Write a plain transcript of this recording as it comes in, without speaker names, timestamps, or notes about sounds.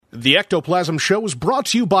The Ectoplasm Show is brought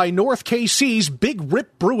to you by North KC's Big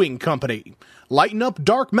Rip Brewing Company. Lighten up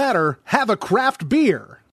dark matter, have a craft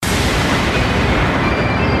beer.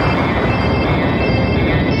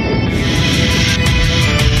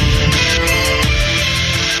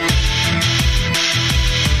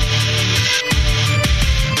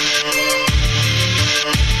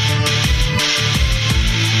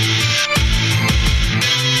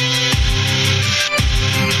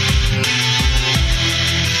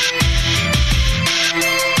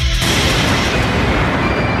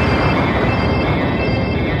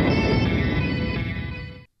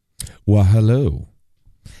 Well, hello.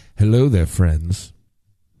 Hello there, friends.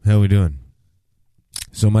 How we doing?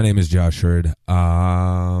 So my name is Josh Hurd.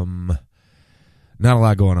 Not a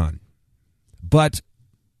lot going on. But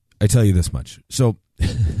I tell you this much. So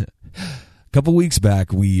a couple weeks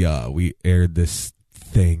back, we aired this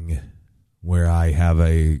thing where I have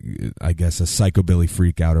a psychobilly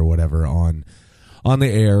freak out or whatever on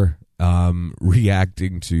the air,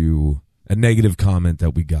 reacting to a negative comment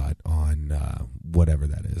that we got on whatever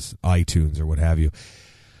that is, iTunes or what have you.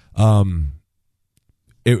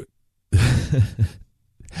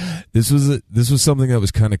 This was something that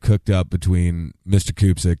was kind of cooked up between Mr.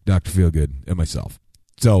 Koopsick, Dr. Feelgood, and myself.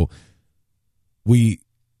 So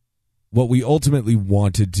what we ultimately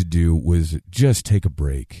wanted to do was just take a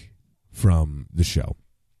break from the show.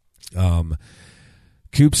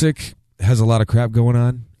 Koopsick has a lot of crap going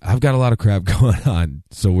on. I've got a lot of crap going on.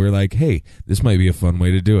 So we're like, hey, this might be a fun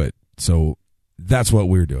way to do it. So that's what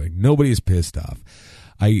we're doing. Nobody's pissed off.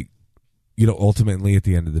 Ultimately at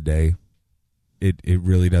the end of the day, it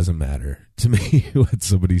really doesn't matter to me what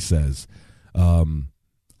somebody says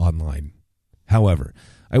online. However,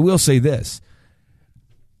 I will say this.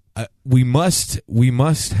 We must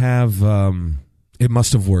have, it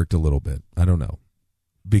must have worked a little bit. I don't know.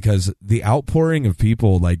 Because the outpouring of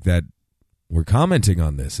people like that were commenting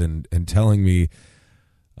on this and telling me,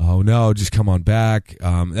 oh no, just come on back.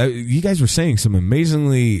 You guys were saying some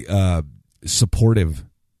amazingly supportive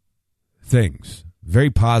things, very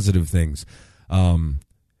positive things.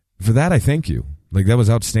 For that, I thank you. Like, that was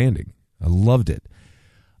outstanding. I loved it.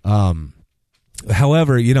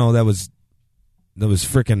 However, that was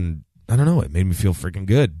freaking, I don't know, it made me feel freaking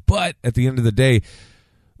good. But at the end of the day,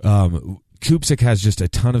 Koopsick has just a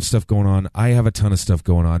ton of stuff going on. I have a ton of stuff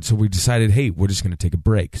going on. So we decided, hey, we're just going to take a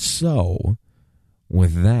break. So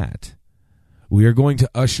with that, we are going to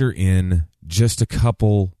usher in just a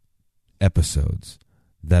couple episodes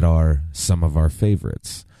that are some of our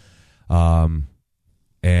favorites.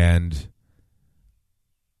 And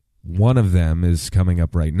one of them is coming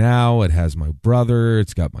up right now. It has my brother.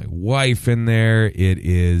 It's got my wife in there. It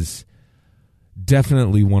is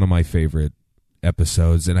definitely one of my favorite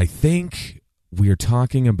episodes. And I think we are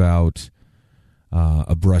talking about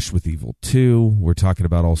A Brush with Evil 2. We're talking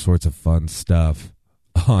about all sorts of fun stuff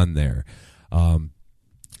on there.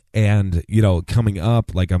 And, coming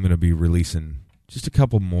up, like, I'm going to be releasing just a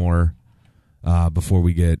couple more before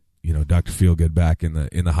we get, Dr. Feelgood back in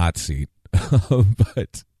the hot seat.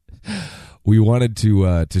 But we wanted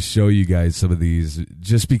to show you guys some of these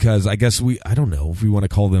just because I guess I don't know if we want to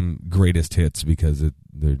call them greatest hits because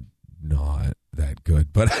they're not that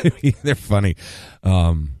good, but I mean, they're funny.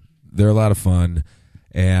 They're a lot of fun,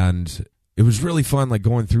 and it was really fun, like,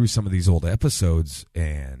 going through some of these old episodes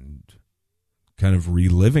and kind of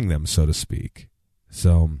reliving them, so to speak.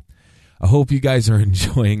 So I hope you guys are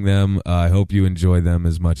enjoying them. I hope you enjoy them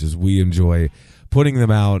as much as we enjoy putting them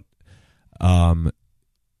out.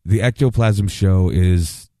 The Ectoplasm Show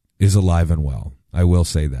is alive and well. I will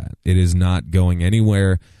say that. It is not going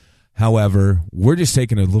anywhere. However, we're just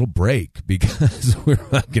taking a little break because we're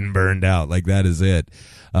fucking burned out. Like, that is it.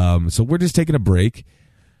 So we're just taking a break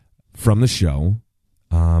from the show.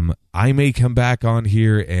 I may come back on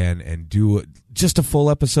here and do just a full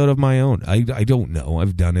episode of my own. I don't know.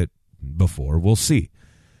 I've done it before. We'll see.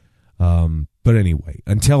 But anyway,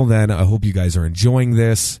 until then, I hope you guys are enjoying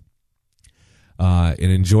this and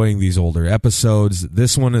enjoying these older episodes.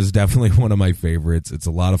 This one is definitely one of my favorites. It's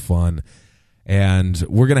a lot of fun. And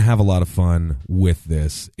we're going to have a lot of fun with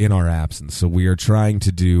this in our absence. So we are trying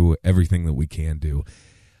to do everything that we can do.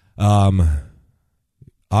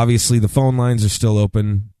 Obviously, the phone lines are still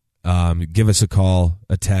open. Give us a call,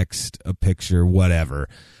 a text, a picture, whatever.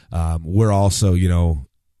 We're also,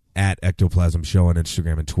 at Ectoplasm Show on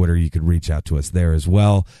Instagram and Twitter. You could reach out to us there as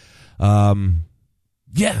well.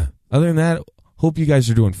 Yeah, other than that, hope you guys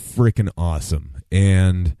are doing freaking awesome.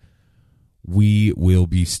 And we will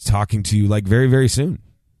be talking to you like very, very soon.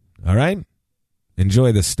 All right?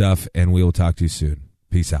 Enjoy this stuff, and we will talk to you soon.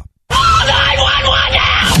 Peace out. 911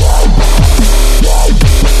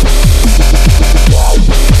 now!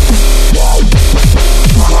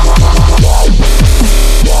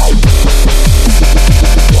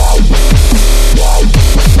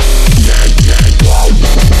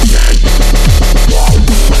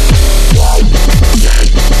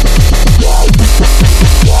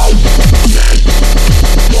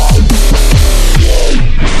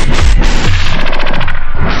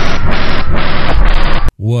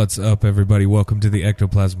 What's up, everybody? Welcome to the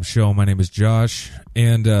Ectoplasm Show. My name is Josh,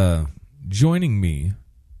 and joining me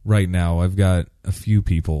right now, I've got a few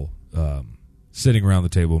people sitting around the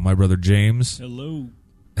table. My brother James. Hello.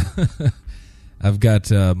 I've got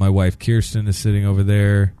my wife Kirsten is sitting over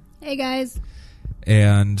there. Hey, guys.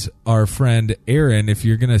 And our friend Erin, if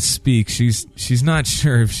you're going to speak, she's not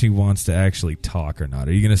sure if she wants to actually talk or not.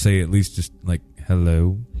 Are you going to say at least just like,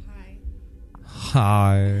 hello?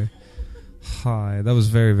 Hi. Hi. That was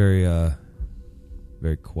very, very,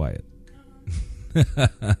 very quiet.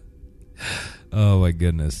 Oh, my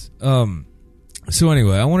goodness. So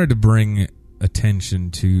anyway, I wanted to bring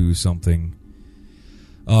attention to something.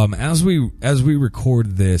 As we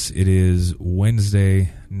record this, it is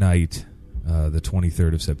Wednesday night, the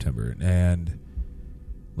 23rd of September, and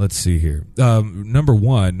let's see here. Number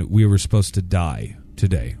one, we were supposed to die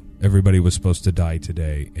today. Everybody was supposed to die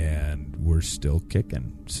today, and we're still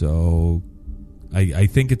kicking. So I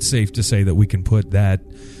think it's safe to say that we can put that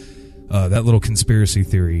little conspiracy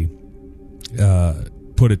theory,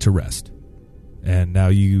 put it to rest. And now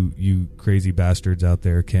you crazy bastards out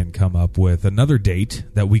there can come up with another date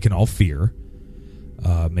that we can all fear.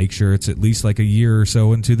 Make sure it's at least like a year or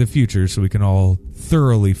so into the future so we can all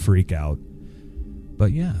thoroughly freak out.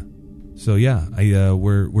 But yeah. So yeah,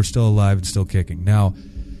 we're still alive and still kicking. Now,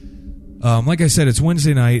 like I said, it's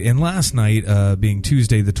Wednesday night, and last night, being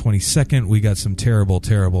Tuesday the 22nd, we got some terrible,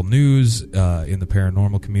 terrible news in the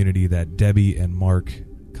paranormal community that Debbie and Mark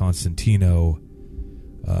Constantino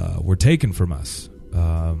were taken from us.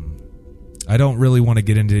 I don't really want to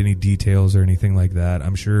get into any details or anything like that.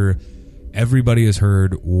 I'm sure everybody has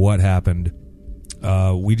heard what happened.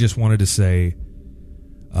 We just wanted to say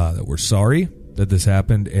that we're sorry that this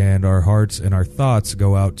happened, and our hearts and our thoughts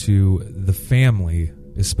go out to the family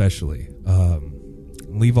especially.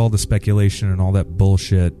 Leave all the speculation and all that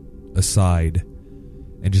bullshit aside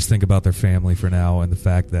and just think about their family for now and the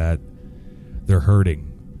fact that they're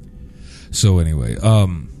hurting. So anyway, so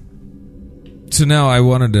now I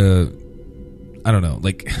wanted to, I don't know,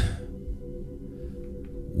 like,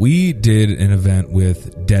 we did an event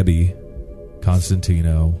with Debbie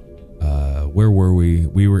Constantino. Where were we?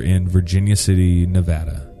 We were in Virginia City,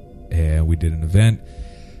 Nevada, and we did an event,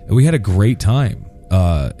 and we had a great time.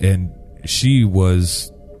 And she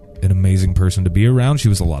was an amazing person to be around. She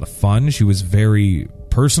was a lot of fun. She was very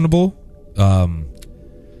personable. I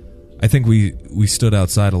think we stood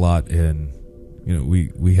outside a lot, and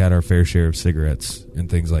we had our fair share of cigarettes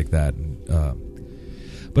and things like that.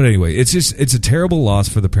 But anyway, it's a terrible loss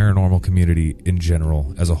for the paranormal community in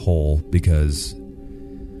general as a whole, because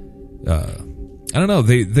I don't know,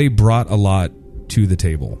 they brought a lot to the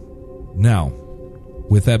table. Now,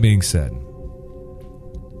 with that being said,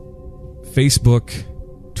 Facebook,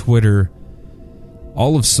 Twitter,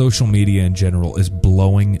 all of social media in general is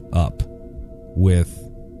blowing up with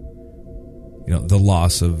the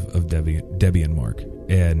loss of Debbie and Mark,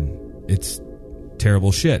 and it's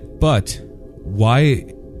terrible shit. But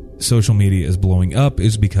why social media is blowing up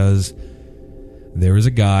is because there is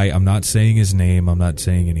a guy, I'm not saying his name, I'm not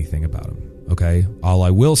saying anything about him, okay? All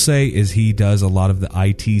I will say is he does a lot of the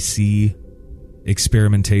ITC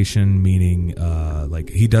experimentation, meaning like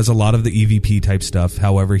he does a lot of the EVP type stuff.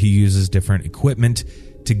 However, he uses different equipment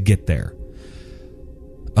to get there.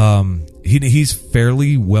 He's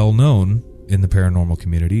fairly well known in the paranormal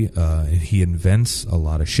community. He invents a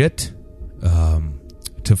lot of shit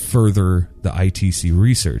to further the ITC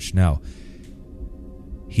research. Now,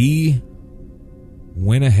 he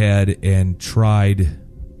went ahead and tried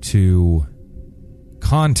to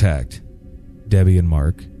contact Debbie and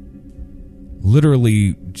Mark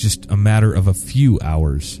literally just a matter of a few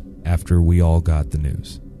hours after we all got the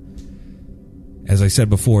news. As I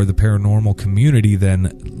said before, the paranormal community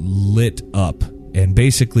then lit up and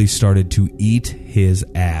basically started to eat his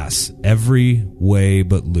ass every way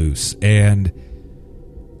but loose. And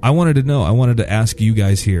I wanted to ask you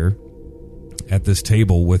guys here at this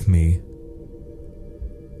table with me,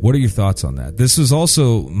 what are your thoughts on that? This is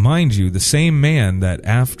also, mind you, the same man that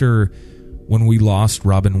after when we lost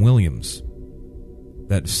Robin Williams,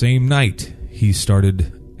 that same night he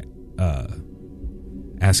started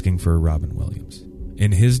asking for Robin Williams.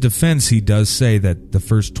 In his defense, he does say that the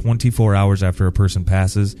first 24 hours after a person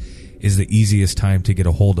passes is the easiest time to get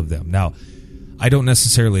a hold of them. Now, I don't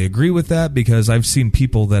necessarily agree with that, because I've seen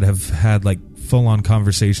people that have had like full-on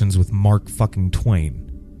conversations with Mark fucking Twain,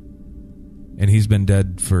 and he's been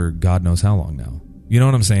dead for God knows how long now. You know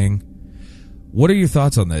what I'm saying? What are your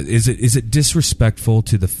thoughts on that? Is it disrespectful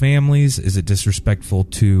to the families? Is it disrespectful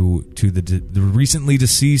to the recently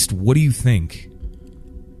deceased? What do you think?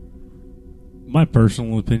 My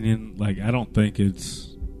personal opinion, like, I don't think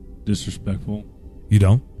it's disrespectful. You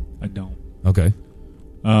don't? I don't. Okay.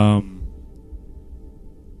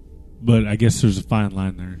 But I guess there's a fine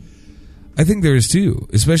line there. I think there is too,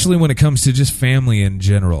 especially when it comes to just family in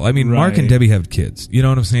general. I mean, Right. Mark and Debbie have kids. You know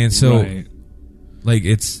what I'm saying? So, Right. like,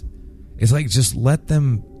 it's like just let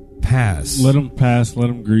them pass. Let them pass. Let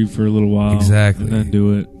them grieve for a little while. Exactly. And then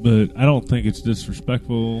do it. But I don't think it's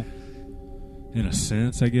disrespectful in a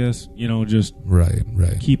sense, I guess. You know, just Right.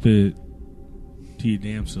 keep it to your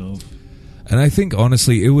damn self. And I think,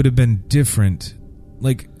 honestly, it would have been different.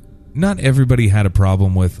 Like, not everybody had a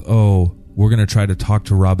problem with, oh, we're going to try to talk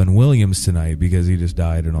to Robin Williams tonight because he just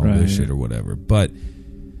died and all Right. this shit or whatever. But,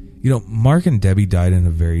 you know, Mark and Debbie died in a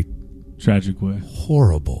very Tragic way.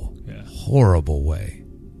 horrible way.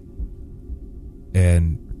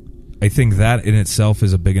 And I think that in itself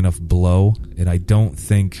is a big enough blow. And I don't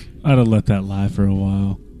think... I'd have let that lie for a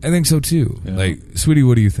while. I think so, too. Yeah. Like, sweetie,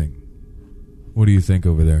 what do you think? What do you think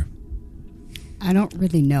over there? I don't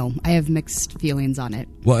really know. I have mixed feelings on it.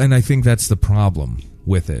 Well, and I think that's the problem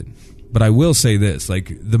with it. But I will say this,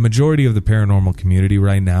 like, the majority of the paranormal community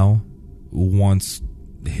right now wants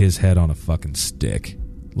his head on a fucking stick.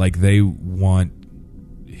 Like, they want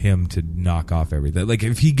him to knock off everything. Like,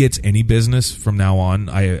 if he gets any business from now on,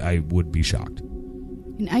 I would be shocked.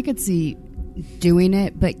 And I could see doing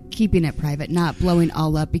it, but keeping it private, not blowing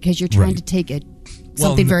all up because you're trying Right. to take it Well,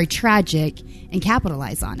 something very tragic and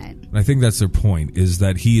capitalize on it. And I think that's their point, is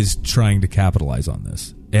that he is trying to capitalize on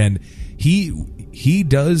this. And he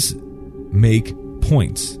does make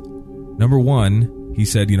points. Number one, he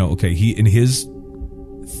said, you know, okay, he in his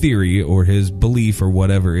theory or his belief or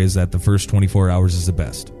whatever is that the first 24 hours is the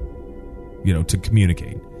best, you know, to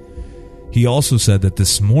communicate. He also said that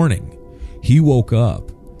this morning he woke up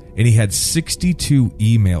and he had 62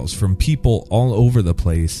 emails from people all over the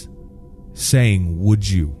place saying, would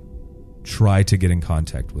you try to get in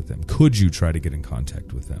contact with them? Could you try to get in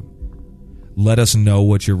contact with them? Let us know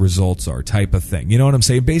what your results are, type of thing. You know what I'm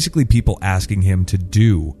saying? Basically, people asking him to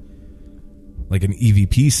do like an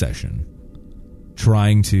EVP session,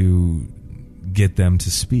 trying to get them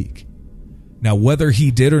to speak. Now, whether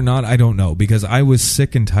he did or not, I don't know, because I was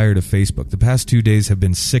sick and tired of Facebook. The past 2 days have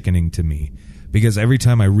been sickening to me, because every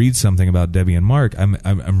time I read something about Debbie and Mark,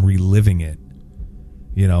 I'm reliving it.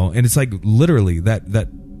 You know, and it's like literally that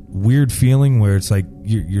weird feeling where it's like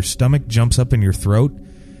your stomach jumps up in your throat,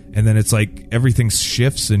 and then it's like everything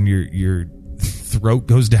shifts and your throat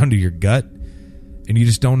goes down to your gut, and you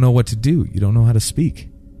just don't know what to do. You don't know how to speak.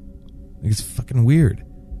 Like, it's fucking weird.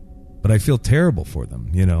 But I feel terrible for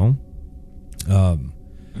them, you know? And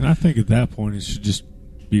I think at that point it should just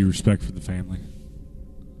be respect for the family.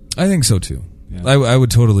 I think so, too. Yeah. I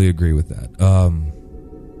would totally agree with that.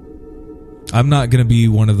 I'm not going to be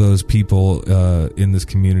one of those people in this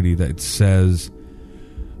community that says,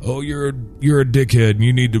 oh, you're a dickhead and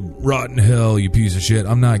you need to rot in hell, you piece of shit.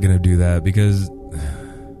 I'm not going to do that, because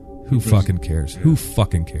who fucking cares? Who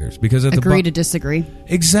fucking cares? Because at Agree to disagree.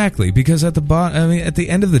 Exactly, because at the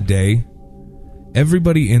end of the day,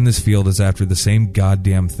 everybody in this field is after the same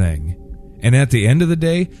goddamn thing. And at the end of the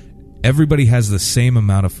day, everybody has the same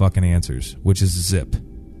amount of fucking answers, which is zip.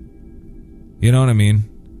 You know what I mean?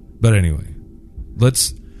 But anyway,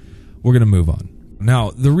 we're going to move on.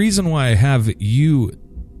 Now, the reason why I have you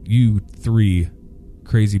three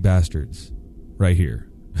crazy bastards right here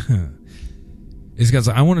is because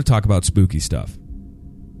I want to talk about spooky stuff.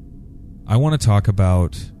 I want to talk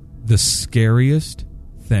about the scariest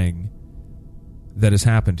thing that has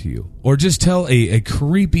happened to you, or just tell a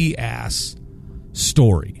creepy ass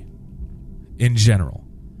story in general.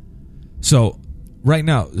 So, right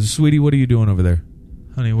now, sweetie, what are you doing over there?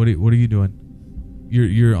 Honey, what are you doing?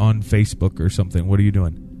 You're on Facebook or something. What are you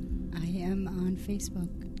doing? I am on Facebook.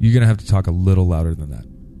 You're going to have to talk a little louder than that.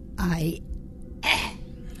 I am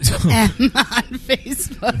on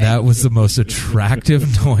Facebook. That was the most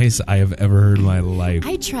attractive noise I have ever heard in my life.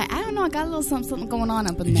 I try. I don't know. I got a little something going on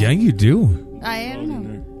up in there. Yeah, you do. I don't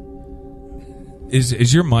know.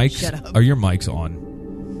 Is your mic? Shut up. Are your mics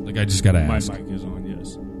on? Like, I just got to My ask. mic is on,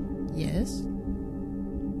 yes. Yes.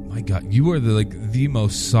 My God, you are the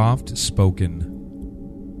most soft-spoken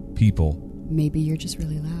people. Maybe you're just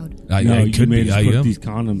really loud. You could made be. us I put am. these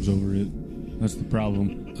condoms over it. That's the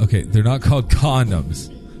problem. Okay, they're not called condoms,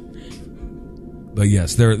 but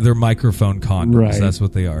yes, they're microphone condoms. Right. That's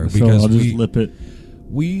what they are. So Because I'll just lip it.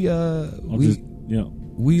 we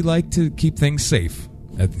like to keep things safe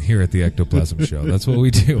here at the Ectoplasm Show. That's what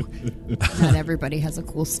we do. Not everybody has a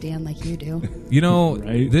cool stand like you do. You know,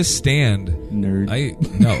 Right? this stand. Nerd.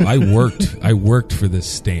 I worked for this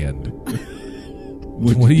stand.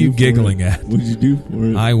 What'd What are do you for giggling it? at? What'd you do for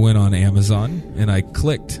it? I went on Amazon and I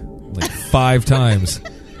clicked 5 times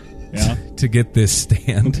Yeah. to get this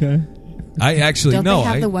stand. Okay. I actually Don't no. they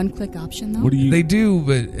have the one-click option though? What do you? They do,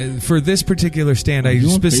 but for this particular stand, I you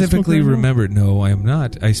on specifically Facebook right now? remember. No, I am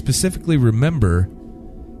not. I specifically remember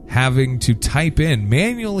having to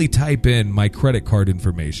manually type in my credit card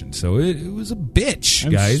information. So it was a bitch,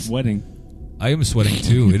 I'm guys. sweating. I am sweating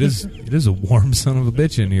too. It is a warm son of a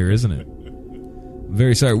bitch in here, isn't it? I'm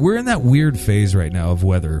very sorry. We're in that weird phase right now of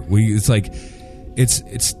weather. It's I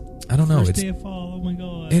don't know. First It's day of fall. Oh my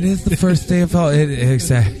god. it is the first day of fall.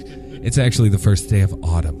 It's actually the first day of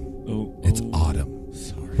autumn. It's autumn.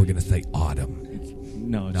 Sorry. We're gonna say autumn.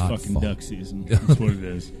 No, it's Not fucking fall. duck season. That's what it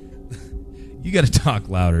is. You got to talk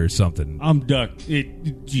louder or something. I'm duck.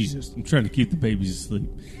 Jesus, I'm trying to keep the babies asleep.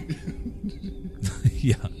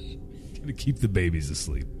 Yeah, gonna keep the babies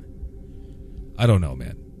asleep. I don't know,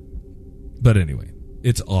 man. But anyway,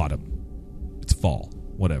 it's autumn. It's fall.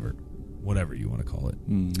 Whatever you want to call it.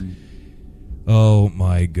 Mm-hmm. Oh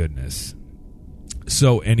my goodness.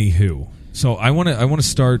 So anywho, I want to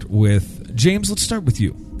start with James. Let's start with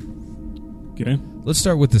you. Okay. Let's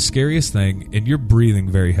start with the scariest thing, and you're breathing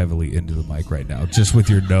very heavily into the mic right now, just with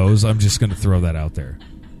your nose. I'm just going to throw that out there.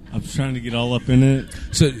 I was trying to get all up in it.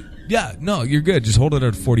 So yeah, no, you're good. Just hold it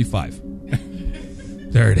at 45.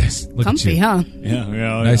 There it is. Look Comfy, at you. huh?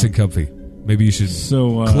 Yeah. Nice and comfy. Maybe you should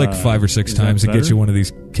click 5 or 6 is that times and get better? you one of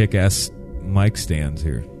these kick-ass mic stands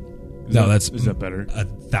here. Is that better?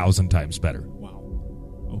 1,000 times better. Wow.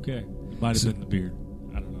 Okay. Might have been the beard.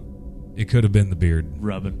 I don't know. It could have been the beard.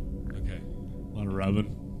 Rubbing. Okay. A lot of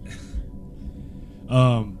rubbing.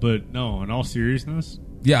 But no, in all seriousness,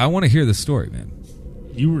 Yeah, I want to hear the story, man.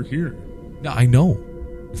 you were here. No, I know.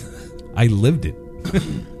 I lived it.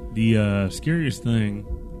 The scariest thing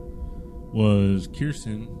was,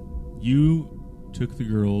 Kirsten, you took the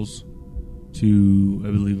girls to, I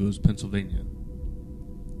believe it was Pennsylvania.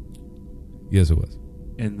 Yes, it was.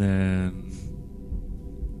 And then,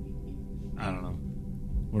 I don't know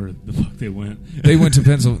where the fuck they went. They went to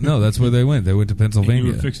Pennsylvania. No, that's where they went. They went to And Pennsylvania.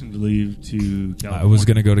 you were fixing to leave to California. I was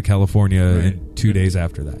going to go to California Right. in 2 days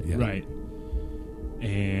after that. Yeah. Right.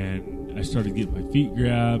 And I started getting my feet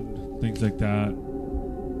grabbed, things like that.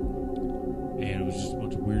 And it was just a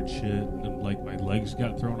bunch of weird shit. And then, like, my legs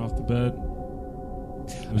got thrown off the bed.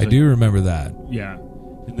 I do remember that. Yeah.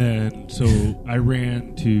 And then, so I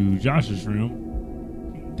ran to Josh's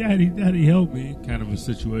room. Daddy, help me, kind of a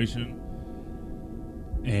situation.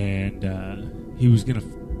 And he was going to,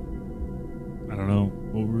 I don't know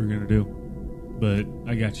what we were going to do. But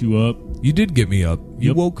I got you up. You did get me up. You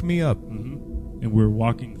Yep. woke me up. Mm-hmm. And we're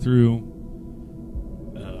walking through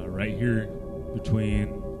right here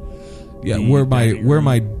between Yeah, the where dining room.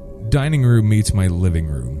 my dining room meets my living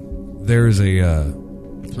room. There is a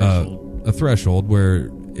threshold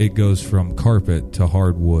where it goes from carpet to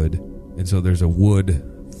hardwood, and so there's a wood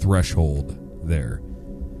threshold there.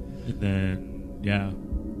 And then, yeah,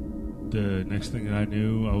 the next thing that I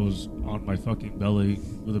knew, I was on my fucking belly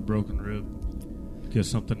with a broken rib because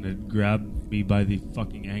something had grabbed me by the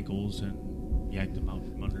fucking ankles and yanked them out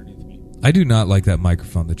from underneath me. I do not like that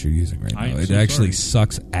microphone that you're using right I now. am It so actually sorry.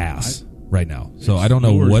 sucks ass right now. So I don't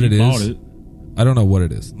know Yours, what it you bought is. it. I don't know what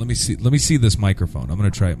it is. Let me see this microphone. I'm going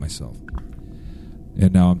to try it myself.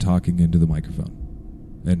 And now I'm talking into the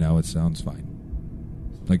microphone. And now it sounds fine.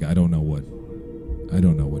 Like I don't know what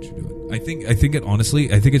you're doing. I think it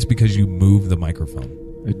honestly, I think it's because you move the microphone.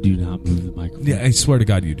 I do not move the microphone. Yeah, I swear to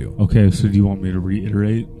God you do. Okay, so do you want me to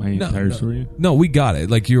reiterate my entire story? No, we got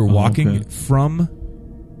it. Like you were walking okay. from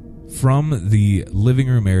the living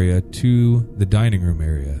room area to the dining room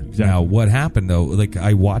area. Exactly. Now, what happened though? Like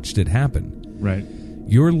I watched it happen. Right.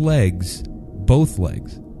 Your legs, both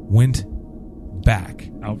legs, went back,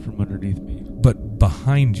 Out from underneath me. but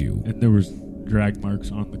behind you. And there was drag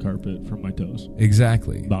marks on the carpet from my toes.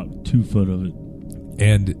 Exactly. About 2 foot of it.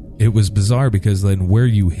 And it was bizarre because then where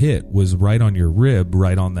you hit was right on your rib,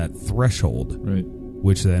 right on that threshold, Right.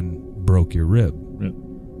 which then broke your rib, Rip.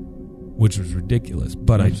 which was ridiculous.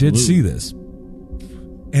 But Absolutely. I did see this.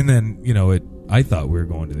 And then, I thought we were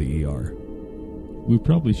going to the ER. We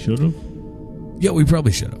probably should have. Yeah, we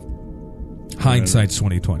probably should have. Hindsight's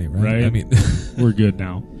 2020, right? Right. I mean, We're good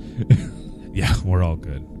now. yeah, we're all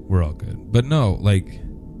good. We're all good. But no, like,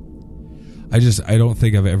 I don't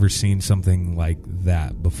think I've ever seen something like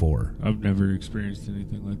that before. I've never experienced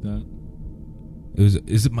anything like that.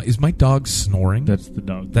 Is my dog snoring? That's the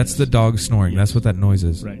dog. That's the dog snoring. Yes. That's what that noise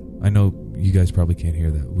is. Right. I know you guys probably can't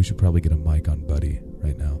hear that. We should probably get a mic on Buddy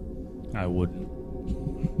right now. I wouldn't.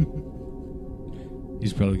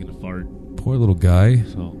 He's probably going to fart. Poor little guy.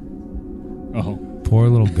 So. Oh. Poor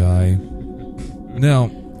little guy. Now,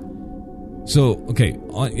 So, okay,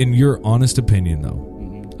 in your honest opinion,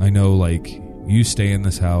 though, I know, like, you stay in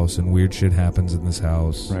this house and weird shit happens in this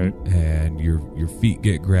house. Right. And your feet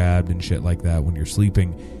get grabbed and shit like that when you're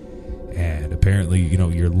sleeping. And apparently, you know,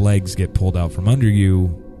 your legs get pulled out from under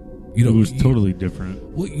you. You know, it was totally different.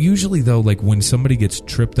 Well, usually, though, like, when somebody gets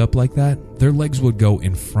tripped up like that, their legs would go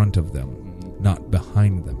in front of them, not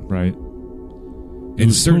behind them. Right.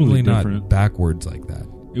 It's certainly totally not different. backwards like that.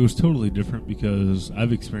 It was totally different because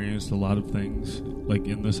I've experienced a lot of things, like,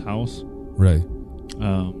 in this house. Right.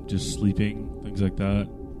 Just sleeping, things like that.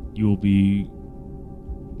 You will be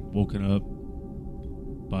woken up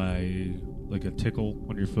by, like, a tickle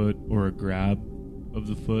on your foot or a grab of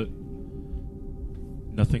the foot.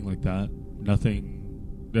 Nothing like that.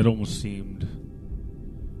 Nothing that almost seemed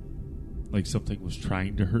like something was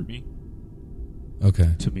trying to hurt me.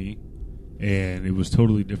 Okay. To me. And it was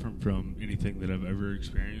totally different from anything that I've ever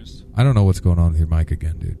experienced. I don't know what's going on with your mic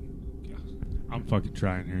again, dude. Yeah. I'm fucking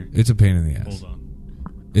trying here. It's a pain in the ass. Hold on.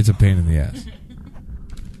 It's a pain in the ass.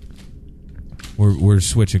 We're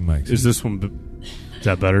switching mics. Is this one... Is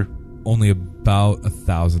that better? Only about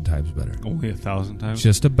 1,000 times better. Only 1,000 times?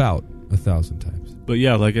 Just about 1,000 times. But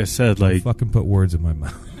yeah, like I said, Don't like... fucking put words in my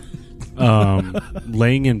mouth.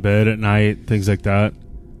 Laying in bed at night, things like that.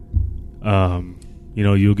 You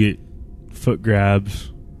know, you'll get foot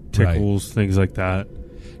grabs, tickles, things like that.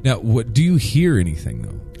 Now, what do you hear anything,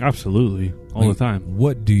 though? Absolutely. All the time.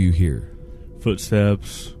 What do you hear?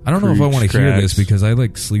 Footsteps. I don't know if I want to hear cracks. this because I,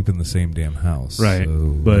 like, sleep in the same damn house. Right.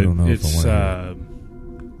 So but I don't know it's, if I want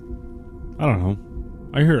to I don't know.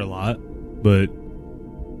 I hear a lot, but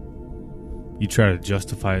you try to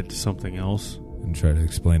justify it to something else. and try to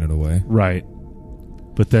explain it away. Right.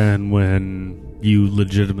 But then when you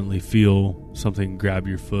legitimately feel something grab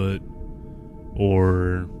your foot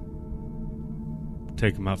or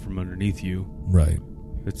take them out from underneath you. Right.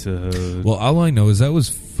 It's a... Well, all I know is that was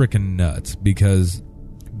freaking nuts because...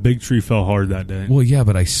 Big tree fell hard that day. Well, yeah,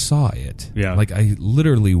 but I saw it. Yeah. Like, I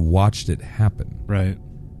literally watched it happen. Right.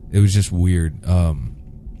 It was just weird.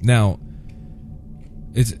 Now,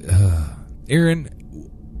 it's... Aaron,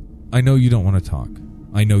 I know you don't want to talk.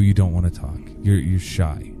 I know you don't want to talk. You're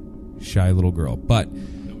shy. Shy little girl. But,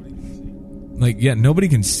 like, yeah, nobody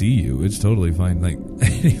can see you. It's totally fine. Like,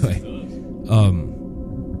 anyway.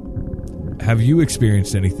 Have you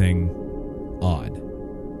experienced anything odd?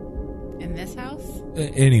 In this house?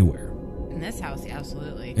 Anywhere. In this house, yeah,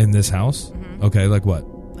 absolutely. In this house? Mm-hmm. Okay, like what?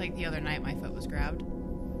 Like the other night, my foot was grabbed.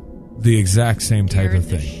 The exact same type of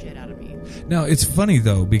Scared the thing. shit out of me. Now, it's funny,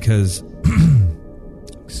 though, because...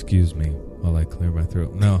 Excuse me while I clear my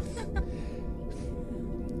throat. No.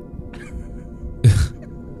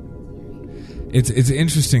 It's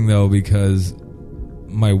interesting, though, because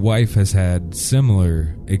my wife has had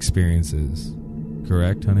similar experiences.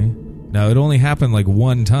 Correct, honey? Now, it only happened like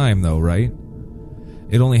one time, though, right?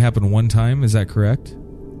 It only happened one time, is that correct?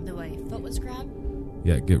 The way foot was grabbed?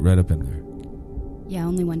 Yeah, get right up in there. Yeah,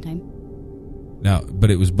 only one time. Now, but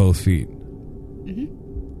it was both feet. Mm-hmm.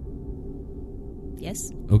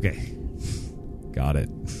 Yes. Okay. Got it.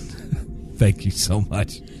 Thank you so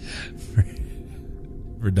much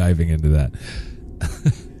for diving into that.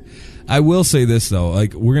 I will say this, though.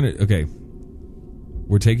 Like, we're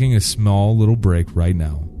taking a small little break right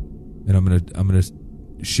now, and I'm gonna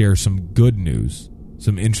share some good news,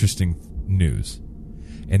 some interesting news.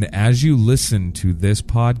 And as you listen to this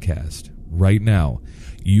podcast right now,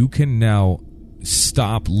 you can now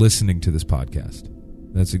stop listening to this podcast.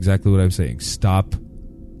 That's exactly what I'm saying. Stop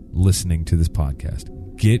listening to this podcast.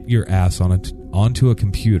 Get your ass onto a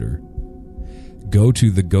computer. Go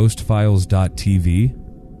to theghostfiles.tv,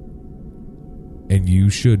 and you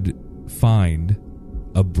should find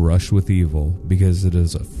A Brush with Evil, because it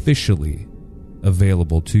is officially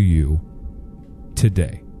available to you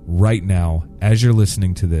today. Right now, as you're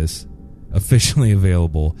listening to this, officially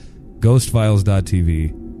available.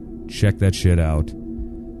 Ghostfiles.tv. Check that shit out.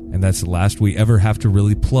 And that's the last we ever have to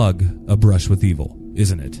really plug A Brush with Evil,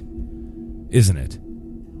 isn't it? Isn't it?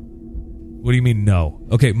 What do you mean, no?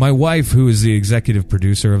 Okay, my wife, who is the executive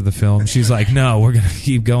producer of the film, she's like, no, we're going to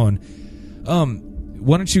keep going.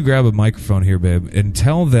 Why don't you grab a microphone here, babe, and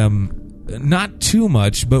tell them, not too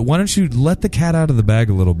much, but why don't you let the cat out of the bag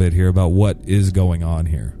a little bit here about what is going on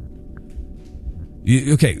here?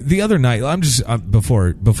 Okay, the other night,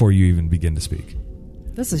 before you even begin to speak.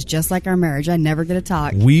 This is just like our marriage. I never get to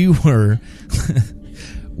talk. We were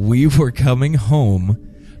coming home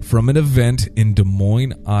from an event in Des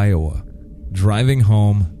Moines, Iowa, driving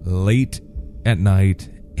home late at night,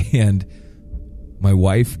 and my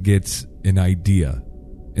wife gets an idea.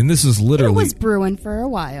 And this is literally... It was brewing for a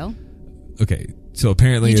while. Okay, So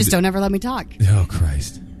apparently... You just don't ever let me talk. Oh,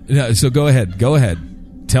 Christ. No, so go ahead. Go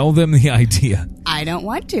ahead. Tell them the idea. I don't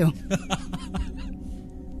want to.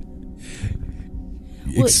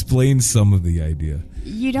 Explain some of the idea.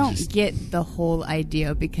 You don't get the whole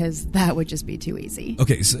idea because that would just be too easy.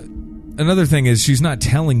 Okay, so another thing is she's not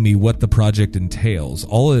telling me what the project entails.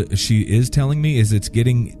 All she is telling me is it's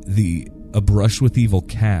getting A Brush with Evil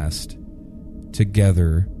cast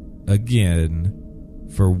together again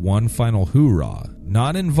for one final hoorah.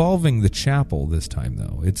 Not involving the chapel this time,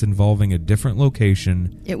 though. It's involving a different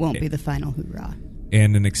location. It won't be the final hoorah.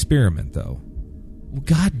 And an experiment, though.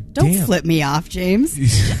 God Don't damn. flip me off, James.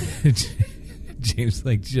 James,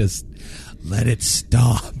 like, just let it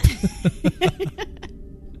stop.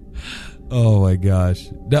 Oh, my gosh.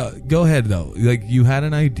 No, go ahead, though. Like, you had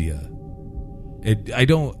an idea. I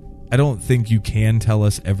don't think you can tell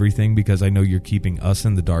us everything because I know you're keeping us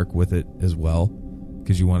in the dark with it as well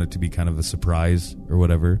because you want it to be kind of a surprise or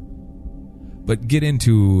whatever. But get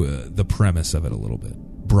into the premise of it a little bit.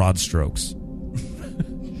 Broad strokes.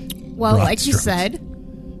 Well, Broad like strokes. you said,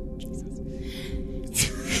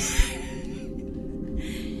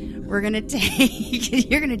 we're going to take...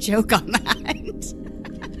 You're going to choke on that.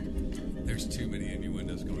 There's too many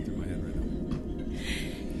innuendos going through my head right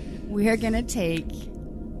now. We are going to take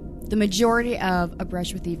the majority of A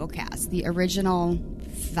Brush with Evil cast. The original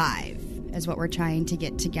 5 is what we're trying to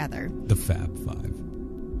get together. The Fab Five.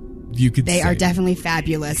 You could They say are definitely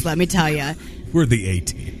fabulous, let me tell you. we're the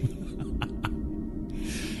A-team.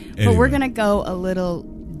 But we're going to go a little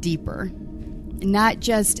deeper. Not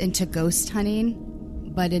just into ghost hunting,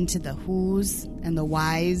 but into the who's and the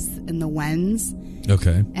whys and the whens.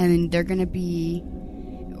 Okay. And they're going to be...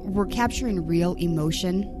 We're capturing real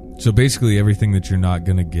emotion. So basically everything that you're not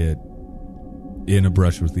going to get in A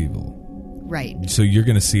Brush with Evil. Right. So you're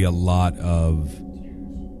going to see a lot of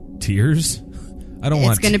tears? I don't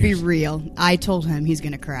want It's going to be tears. real. I told him he's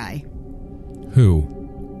going to cry.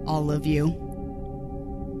 Who? All of you.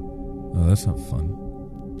 Oh, that's not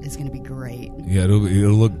fun. It's going to be great. Yeah, it'll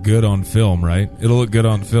look good on film, right? It'll look good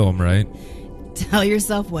on film, right? Tell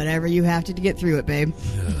yourself whatever you have to get through it, babe.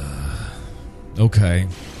 Okay.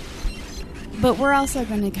 But we're also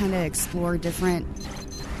going to kind of explore different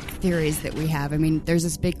theories that we have. I mean, there's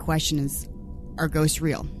this big question is, are ghosts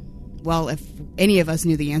real? Well, if any of us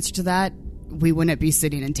knew the answer to that, we wouldn't be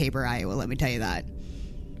sitting in Tabor, Iowa, let me tell you that.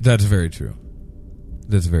 That's very true.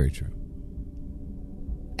 That's very true.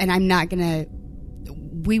 And I'm not going to...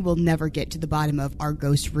 We will never get to the bottom of, are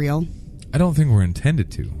ghosts real? I don't think we're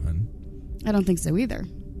intended to, man. I don't think so either.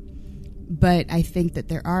 But I think that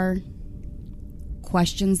there are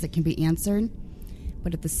questions that can be answered.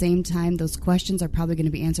 But at the same time, those questions are probably going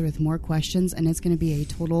to be answered with more questions, and it's going to be a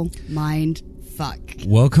total mind fuck.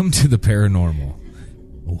 Welcome to the paranormal.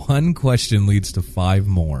 One question leads to 5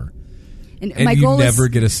 more. And And my you goal never is,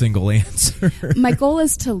 get a single answer. my goal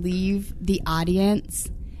is to leave the audience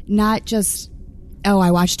not just, oh, I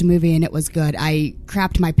watched a movie and it was good. I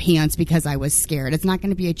crapped my pants because I was scared. It's not going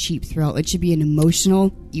to be a cheap thrill. It should be an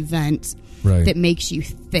emotional event Right. that makes you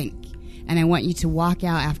think. And I want you to walk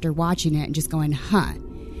out after watching it and just going, huh,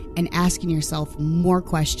 and asking yourself more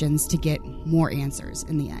questions to get more answers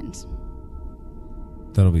in the end.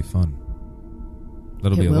 That'll be fun.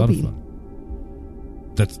 That'll It be a will lot be. of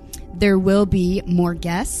fun. That's There will be more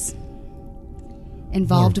guests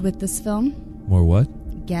involved with this film. more what?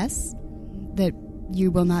 Guests that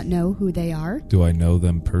you will not know who they are. Do I know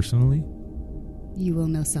them personally? You will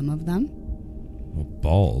know some of them. Well,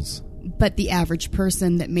 balls. But the average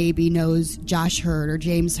person that maybe knows Josh Hurd or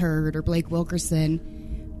James Hurd or Blake Wilkerson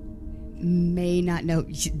may not know.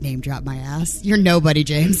 You should name drop my ass. You're nobody,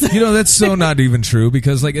 James. You know, that's so not even true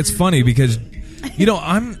because, like, it's funny because, you know,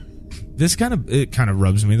 it kind of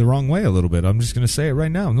rubs me the wrong way a little bit. I'm just going to say it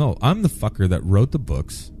right now. No, I'm the fucker that wrote the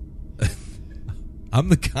books. I'm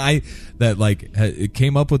the guy that, like, it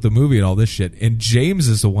came up with the movie and all this shit. And James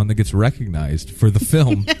is the one that gets recognized for the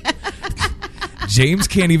film. James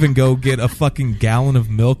can't even go get a fucking gallon of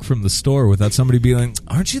milk from the store without somebody being like,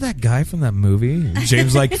 aren't you that guy from that movie? And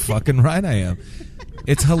James like, fucking right I am.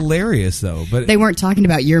 It's hilarious, though. But They weren't talking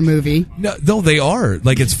about your movie. no, they are.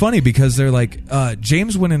 Like, it's funny because they're like,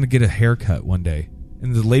 James went in to get a haircut one day.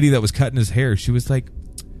 And the lady that was cutting his hair, she was like,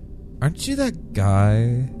 aren't you that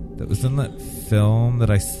guy that was in that film that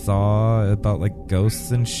I saw about, like,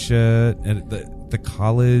 ghosts and shit at the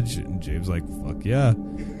college? And James like, fuck yeah.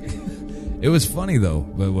 It was funny, though,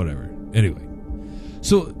 but whatever. Anyway.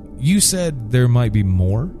 So, you said there might be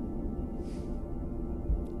more?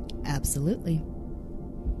 Absolutely.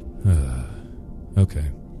 Okay.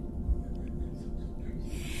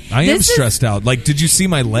 I am stressed out. Like, did you see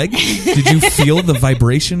my leg? Did you feel the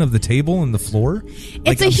vibration of the table and the floor?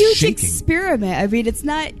 It's a huge experiment. I mean, it's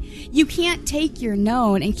not. You can't take your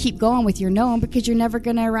known and keep going with your known because you're never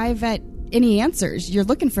going to arrive at any answers. You're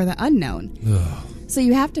looking for the unknown. Ugh. So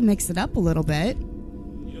you have to mix it up a little bit.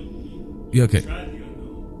 Yeah, okay.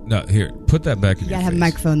 No, here. Put that back in your face. You gotta have a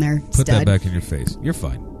microphone there. Put that back in your face. You're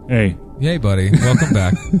fine. Hey. Yay, buddy. Welcome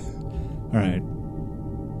back. All right.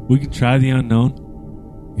 We can try the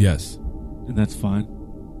unknown. Yes. And that's fine.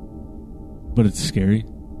 But it's scary.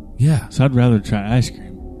 Yeah. So I'd rather try ice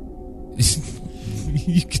cream.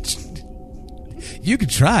 You could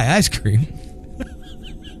try ice cream.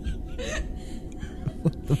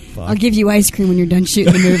 What the fuck? I'll give you ice cream when you're done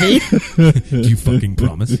shooting the movie. Do you fucking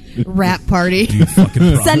promise? Wrap party. Do you fucking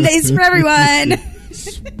promise? Sundays for everyone.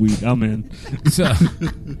 Sweet, I'm in. So,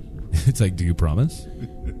 it's like, do you promise?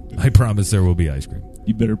 I promise there will be ice cream.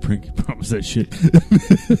 You better promise that shit.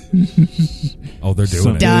 Oh, they're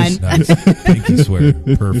doing it. Done. Nice. Pinky swear.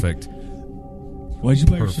 Perfect. Why'd you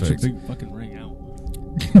buy such a big fucking ring out?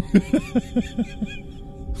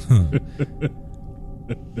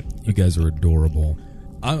 You guys are adorable.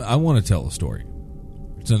 I want to tell a story.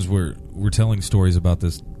 Since we're telling stories about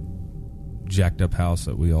this jacked up house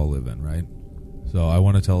that we all live in, right? So I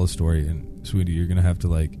want to tell a story, and sweetie, you're gonna have to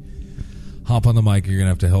like hop on the mic. You're gonna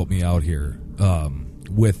have to help me out here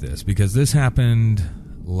with this, because this happened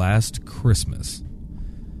last Christmas,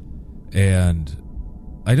 and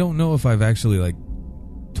I don't know if I've actually like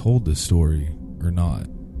told this story or not.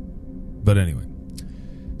 But anyway,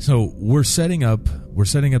 so we're setting up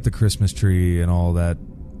the Christmas tree and all that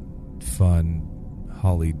fun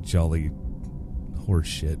holly jolly horse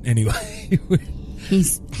shit. Anyway, He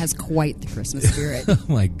has quite the Christmas spirit. oh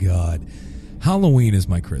my God. Halloween is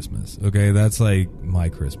my Christmas. Okay, that's like my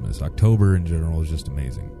Christmas. October in general is just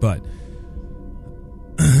amazing. But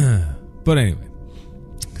anyway,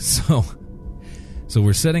 so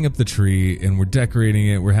we're setting up the tree and we're decorating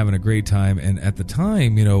it. We're having a great time. And at the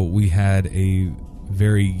time, we had a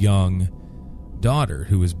very young daughter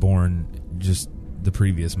who was born just the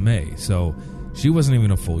previous May. So she wasn't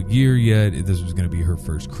even a full year yet. This was going to be her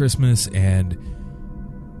first Christmas, and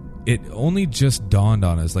it only just dawned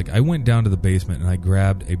on us. Like, I went down to the basement and I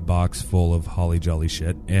grabbed a box full of holly jolly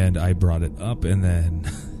shit and I brought it up, and then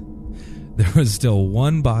there was still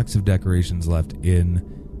one box of decorations left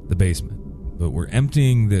in the basement. But we're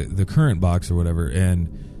emptying the current box or whatever, and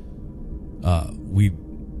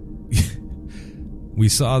we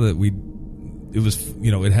saw that it was,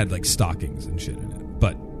 it had like stockings and shit in it.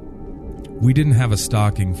 But we didn't have a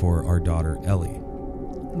stocking for our daughter Ellie.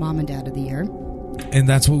 Mom and Dad of the Year. And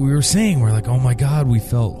that's what we were saying. We're like, oh my God, we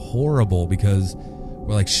felt horrible because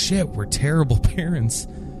we're like, shit, we're terrible parents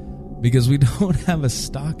because we don't have a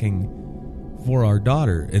stocking for our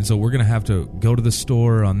daughter. And so we're going to have to go to the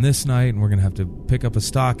store on this night, and we're going to have to pick up a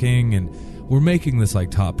stocking, and we're making this like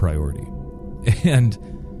top priority. And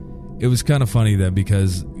it was kind of funny then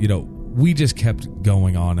because, we just kept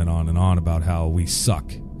going on and on and on about how we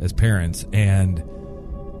suck as parents. And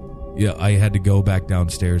yeah, I had to go back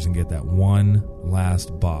downstairs and get that one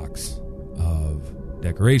last box of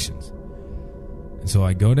decorations. And so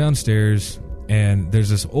I go downstairs, and there's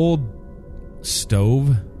this old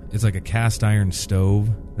stove. It's like a cast iron stove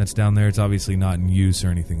that's down there. It's obviously not in use or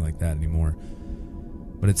anything like that anymore.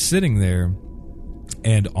 But it's sitting there,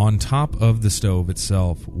 and on top of the stove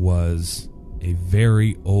itself was a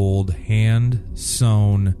very old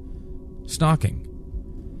hand-sewn stocking.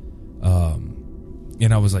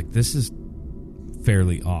 And I was like, this is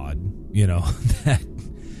fairly odd, that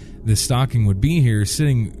this stocking would be here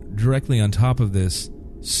sitting directly on top of this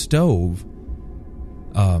stove.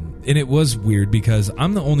 And it was weird because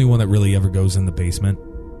I'm the only one that really ever goes in the basement.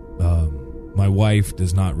 My wife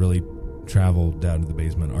does not really travel down to the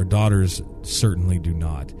basement. Our daughters certainly do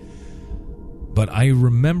not. But I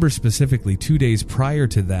remember specifically 2 days prior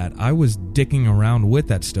to that, I was dicking around with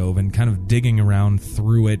that stove and kind of digging around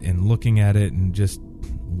through it and looking at it and just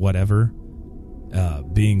whatever,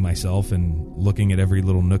 being myself and looking at every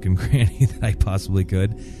little nook and cranny that I possibly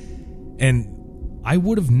could. And I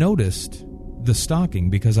would have noticed the stocking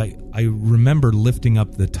because I remember lifting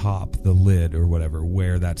up the top, the lid or whatever,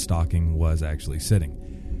 where that stocking was actually sitting.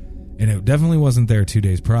 And it definitely wasn't there 2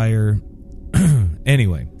 days prior.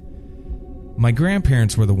 Anyway, my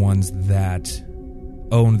grandparents were the ones that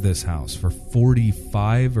owned this house for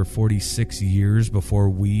 45 or 46 years before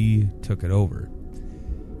we took it over.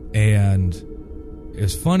 And it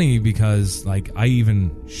was funny because, like, I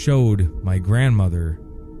even showed my grandmother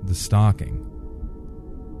the stocking.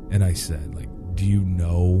 And I said, like, do you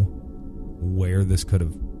know where this could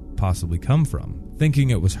have possibly come from?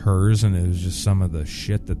 thinking it was hers and it was just some of the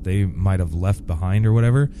shit that they might have left behind or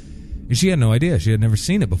whatever. And she had no idea. She had never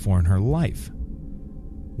seen it before in her life.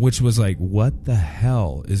 Which was like, what the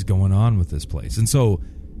hell is going on with this place? And so,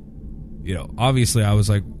 obviously I was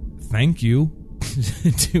like, thank you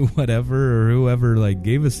to whatever or whoever like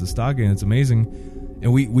gave us the stocking. It's amazing.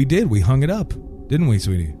 And we did. We hung it up. Didn't we,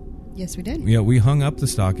 sweetie? Yes, we did. Yeah, we hung up the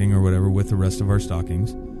stocking or whatever with the rest of our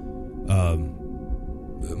stockings.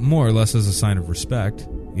 More or less as a sign of respect,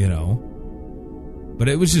 But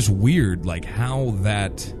it was just weird, like, how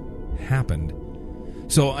that happened.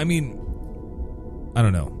 So, I mean, I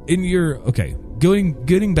don't know.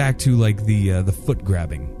 Getting back to, like, the foot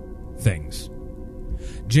grabbing things.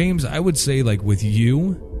 James, I would say, like, with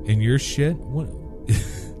you and your shit,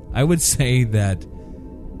 I would say that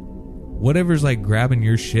whatever's, like, grabbing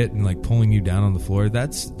your shit and, like, pulling you down on the floor,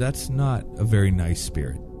 that's not a very nice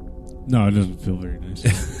spirit. No, it doesn't feel very nice.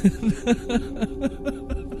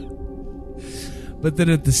 But then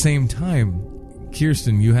at the same time,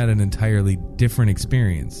 Kirsten, you had an entirely different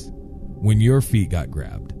experience when your feet got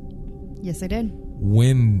grabbed. Yes, I did.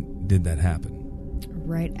 When did that happen?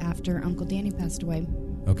 Right after Uncle Danny passed away.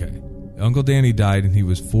 Okay. Uncle Danny died and he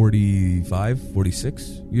was 45,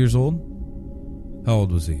 46 years old? How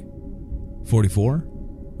old was he? 44?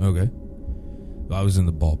 Okay. I was in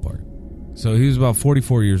the ballpark. So he was about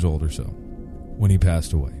 44 years old or so when he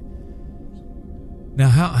passed away. Now,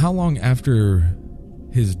 how long after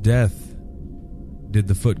his death did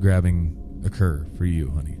the foot grabbing occur for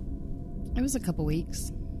you, honey? It was a couple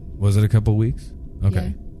weeks. Was it a couple weeks?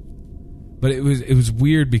 Okay. Yeah. But it was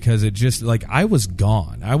weird because it just, like, I was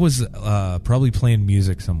gone. I was probably playing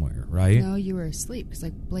music somewhere, right? No, you were asleep because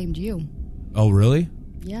I blamed you. Oh, really?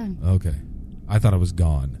 Yeah. Okay. I thought I was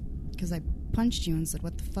gone. Because I punched you and said,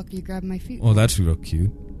 what the fuck are you grabbing my feet? Well, that's real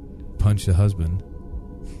cute. Punch the husband.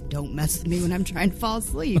 Don't mess with me when I'm trying to fall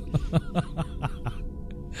asleep.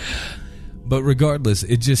 But regardless,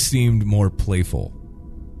 it just seemed more playful,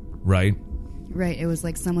 right? Right. It was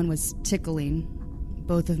like someone was tickling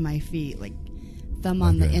both of my feet, like thumb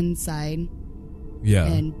on the inside,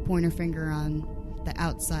 and pointer finger on the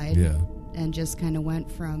outside, and just kind of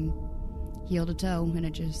went from heel to toe, and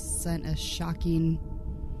it just sent a shocking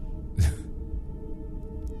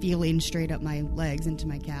feeling straight up my legs into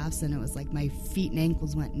my calves, and it was like my feet and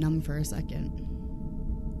ankles went numb for a second.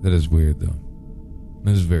 That is weird, though.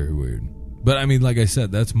 That is very weird. But I mean, like I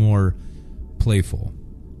said, that's more playful,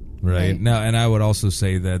 right? Now, and I would also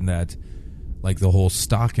say then that, like, the whole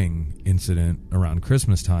stocking incident around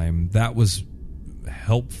Christmas time, that was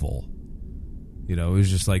helpful. It was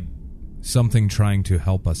just like something trying to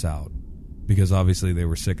help us out, because obviously they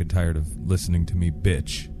were sick and tired of listening to me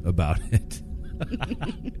bitch about it.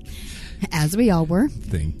 As we all were.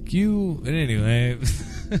 Thank you. But anyway,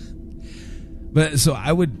 but so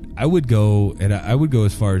I would go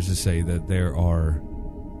as far as to say that there are,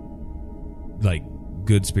 like,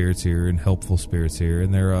 good spirits here and helpful spirits here,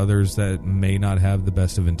 and there are others that may not have the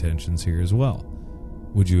best of intentions here as well.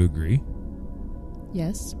 Would you agree?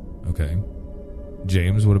 Yes. Okay.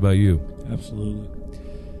 James, what about you? Absolutely.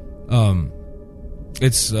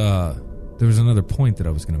 There was another point that I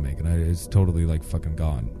was going to make, and it's totally, like, fucking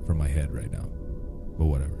gone from my head right now. But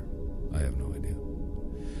whatever. I have no idea.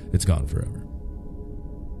 It's gone forever.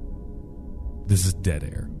 This is dead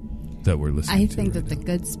air that we're listening to. I think that the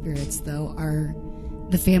good spirits, though, are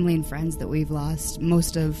the family and friends that we've lost,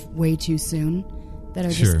 most of way too soon, that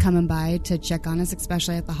are just coming by to check on us,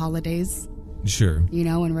 especially at the holidays. Sure.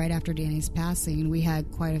 And right after Danny's passing, we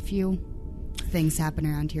had quite a few things happen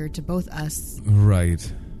around here to both us.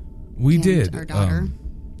 Right. We did. Our daughter.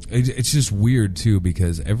 It's just weird, too,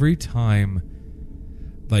 because every time,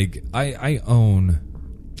 like, I own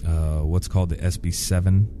what's called the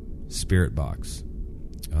SB7 Spirit Box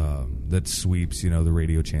that sweeps, the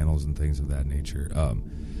radio channels and things of that nature.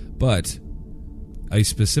 But I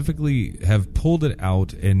specifically have pulled it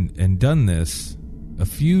out and done this a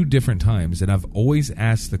few different times, and I've always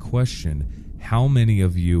asked the question, how many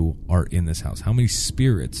of you are in this house? How many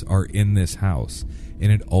spirits are in this house?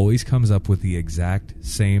 And it always comes up with the exact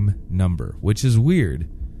same number, which is weird,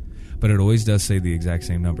 but it always does say the exact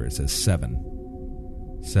same number. It says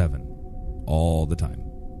 7. 7. All the time.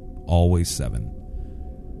 Always 7.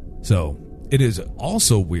 So it is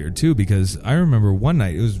also weird, too, because I remember one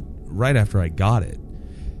night, it was right after I got it.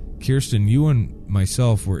 Kirsten, you and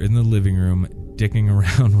myself were in the living room dicking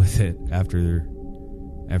around with it after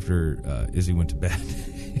Izzy went to bed.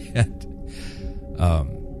 And,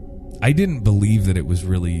 I didn't believe that it was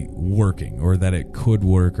really working or that it could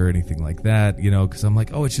work or anything like that, because I'm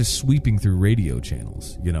like, oh, it's just sweeping through radio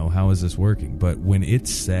channels. How is this working? But when it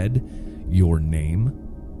said, your name.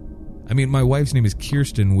 I mean, my wife's name is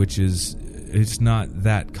Kirsten, which is, it's not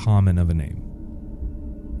that common of a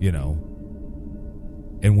name, you know.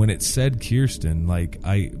 And when it said Kirsten, like,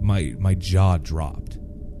 my jaw dropped.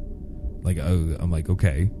 Like, I'm like,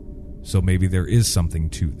 okay, so maybe there is something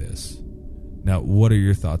to this. Now, what are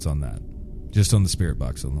your thoughts on that? Just on the spirit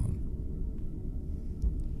box alone.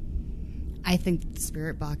 I think the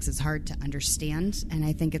spirit box is hard to understand, and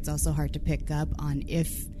I think it's also hard to pick up on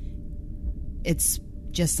if it's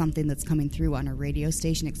just something that's coming through on a radio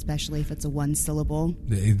station, especially if it's a one syllable.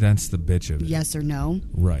 That's the bitch of it. Yes or no.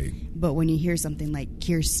 Right. But when you hear something like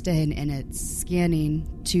Kirsten and it's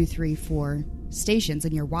scanning 2, 3, 4 stations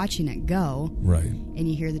and you're watching it go, right, and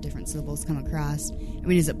you hear the different syllables come across, I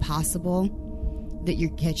mean, is it possible that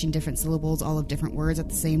you're catching different syllables, all of different words at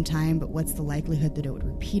the same time, but what's the likelihood that it would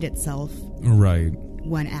repeat itself right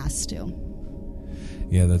when asked to?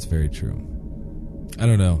 Yeah, that's very true. I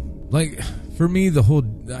don't know. Like, for me, I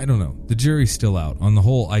don't know. The jury's still out on the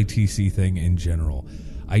whole ITC thing in general.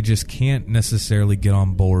 I just can't necessarily get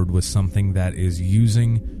on board with something that is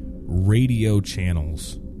using radio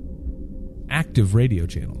channels, active radio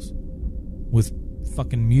channels, with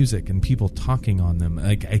fucking music and people talking on them.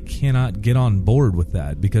 Like, I cannot get on board with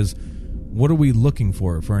that, because what are we looking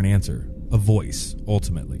for an answer? A voice,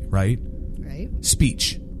 ultimately, right? Right.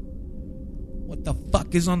 Speech. What the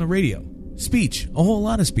fuck is on the radio? Speech. A whole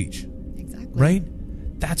lot of speech. Exactly. Right?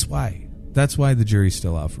 That's why the jury's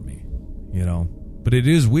still out for me, you know? But it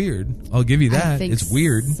is weird. I'll give you that. I think it's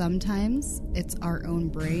weird. Sometimes it's our own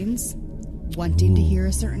brains wanting to hear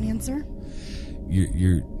a certain answer.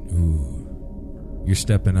 You're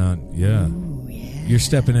stepping on, yeah. Ooh, yeah. You're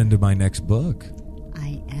stepping into my next book.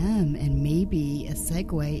 I am, and maybe a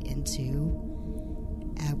segue into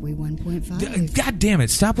Abway 1.5. God damn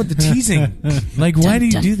it! Stop with the teasing. Like, why do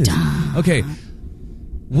you do this? Okay,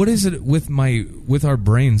 what is it with our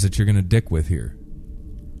brains that you're going to dick with here?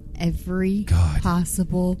 Every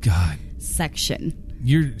possible section.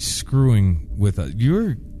 You're screwing with us.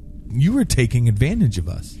 You were taking advantage of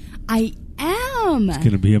us. I am. It's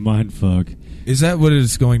going to be a mind fuck. Is that what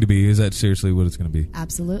it's going to be? Is that seriously what it's going to be?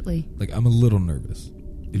 Absolutely. Like, I'm a little nervous,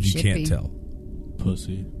 if you can't tell.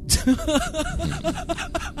 Pussy.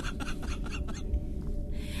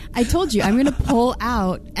 I told you, I'm going to pull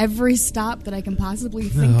out every stop that I can possibly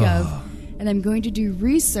think of, and I'm going to do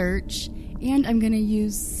research, and I'm going to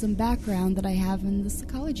use some background that I have in the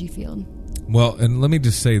psychology field. Well, and let me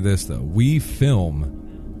just say this, though. We film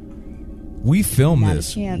Not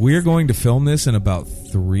this. a chance. We're going to film this in about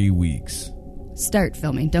 3 weeks. Start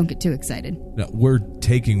filming. Don't get too excited. No, we're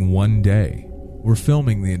taking 1 day. We're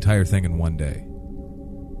filming the entire thing in 1 day.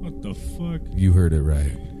 What the fuck? You heard it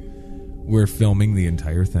right. We're filming the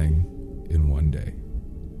entire thing in 1 day.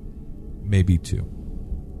 Maybe 2.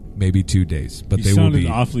 Maybe 2 days. But You they will be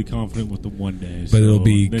awfully confident with the 1 day. But it'll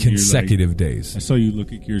be consecutive days. I saw you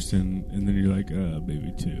look at Kirsten, and then you're like,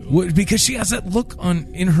 maybe 2. Well, because she has that look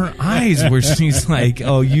in her eyes where she's like,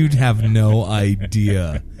 oh, you'd have no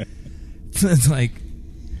idea. It's like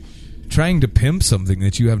trying to pimp something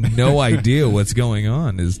that you have no idea what's going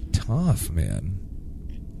on is tough, man.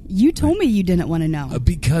 You told me you didn't want to know.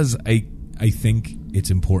 Because I think it's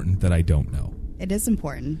important that I don't know. It is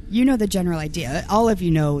important. You know the general idea. All of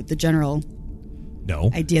you know the general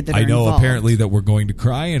idea that I know involved. apparently that we're going to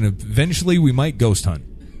cry and eventually we might ghost hunt.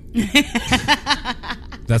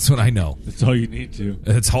 That's what I know. That's all you need to.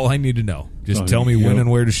 That's all I need to know. Just tell me when and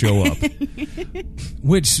where to show up.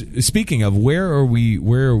 Which, speaking of, where are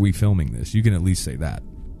we filming this? You can at least say that.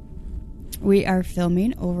 We are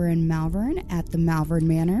filming over in Malvern at the Malvern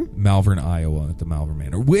Manor. Malvern, Iowa at the Malvern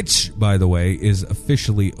Manor, which, by the way, is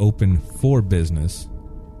officially open for business.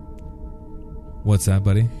 What's that,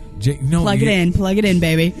 buddy? Plug it in,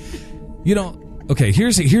 baby. You know, okay,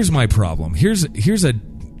 here's my problem. Here's a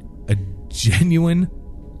genuine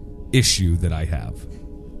issue that I have.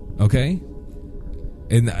 Okay?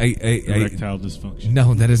 And Erectile dysfunction.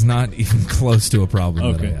 No, that is not even close to a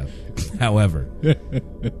problem that I have. However,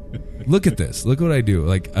 look at this. Look what I do.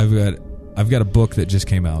 Like, I've got a book that just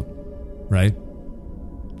came out, right?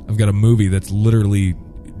 I've got a movie that's literally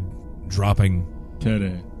dropping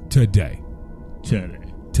today.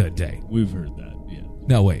 We've heard that. Yeah.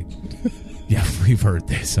 No, wait. Yeah, we've heard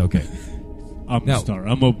this. Okay. I'm a star.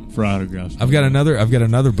 I'm open for autographs. I've got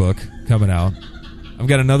another book coming out.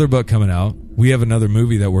 We have another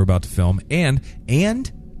movie that we're about to film, and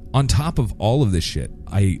on top of all of this shit,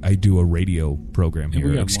 I do a radio program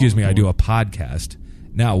here. Excuse me, I do a podcast.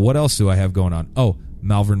 Now, what else do I have going on? Oh,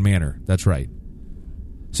 Malvern Manor. That's right.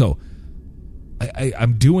 So,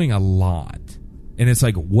 I'm doing a lot. And it's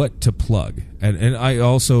like, what to plug? And I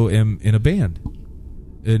also am in a band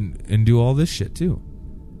and do all this shit too.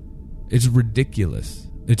 It's ridiculous.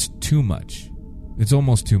 It's too much. It's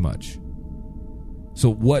almost too much. So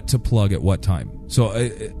what to plug at what time? So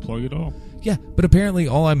Plug it all. yeah, but apparently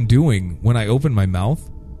all I'm doing when I open my mouth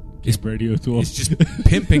is radio tool. It's just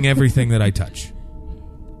pimping everything that I touch,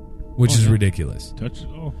 which is ridiculous. Touch it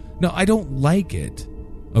all. No, I don't like it.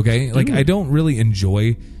 Okay, like I don't really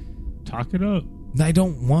enjoy. Talk it up. I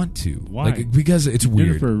don't want to. Why? Like, because it's You weird.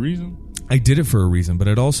 did it for a reason. I did it for a reason, but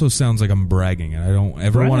it also sounds like I'm bragging, and I don't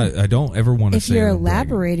ever want to. I don't ever want to If say you're I'm bragging.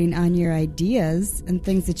 elaborating on your ideas and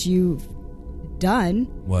things that you've done,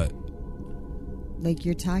 What? like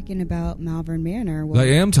you're talking about Malvern Manor. I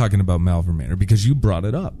am talking about Malvern Manor because you brought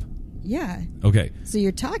it up. Yeah. Okay. So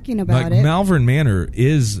you're talking about Like it. Malvern Manor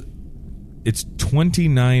it's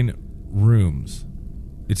 29 rooms.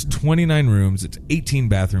 It's 29 rooms. It's 18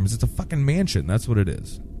 bathrooms. It's a fucking mansion. That's what it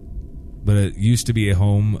is. But it used to be a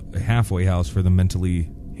halfway house for the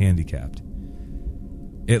mentally handicapped.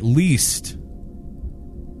 At least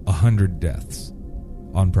 100 deaths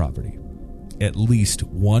on property. At least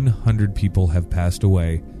 100 people have passed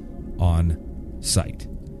away on site.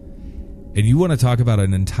 And you want to talk about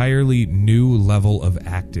an entirely new level of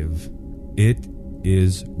active. It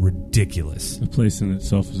is ridiculous. The place in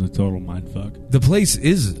itself is a total mindfuck. The place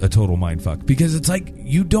is a total mindfuck because it's like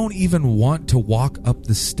you don't even want to walk up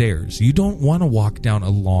the stairs. You don't want to walk down a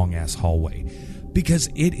long-ass hallway because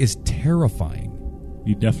it is terrifying.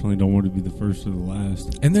 You definitely don't want to be the first or the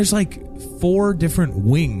last. And there's like 4 different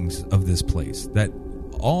wings of this place that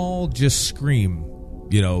all just scream,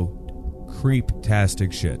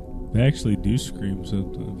 creep-tastic shit. They actually do scream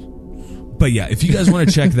sometimes. But yeah, if you guys want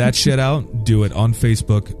to check that shit out, do it on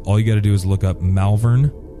Facebook. All you got to do is look up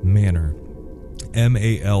Malvern Manor.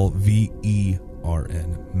 Malvern.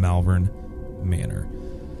 Malvern Manor.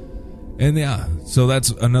 And yeah, so that's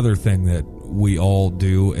another thing that we all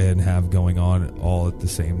do and have going on all at the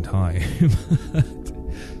same time.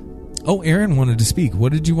 Oh, Aaron wanted to speak.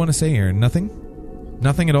 What did you want to say, Aaron? Nothing?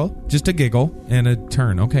 Nothing at all? Just a giggle and a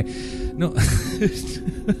turn. Okay. No.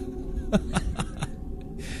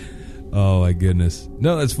 Oh, my goodness.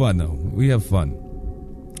 No, that's fun, though. We have fun.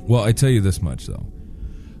 Well, I tell you this much, though.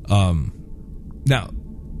 Now,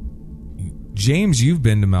 James, you've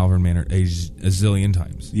been to Malvern Manor a zillion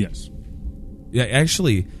times. Yes. Yeah,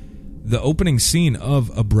 actually, the opening scene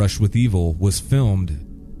of A Brush with Evil was filmed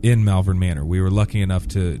in Malvern Manor. We were lucky enough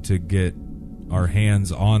to get our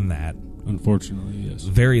hands on that. Unfortunately, yes.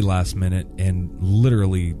 Very last minute, and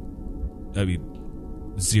literally, I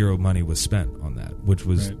mean, zero money was spent on that, which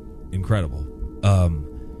was incredible.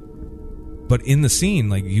 But in the scene,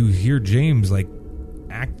 like, you hear James like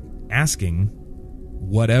asking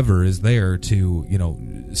whatever is there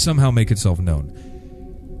to somehow make itself known,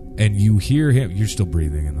 and you hear him. You're still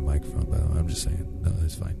breathing in the microphone, by the way. I'm just saying. No,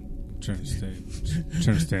 it's fine. I'm trying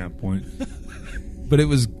to stay on point. But it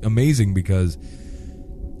was amazing because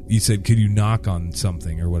you said, "Could you knock on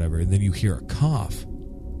something or whatever?" And then you hear a cough,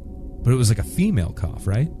 but it was like a female cough,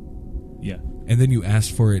 right? Yeah. And then you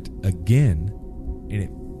asked for it again, and it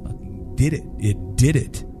fucking did it. It did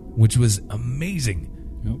it, which was amazing.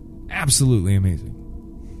 Yep. Absolutely amazing.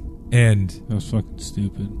 And That was fucking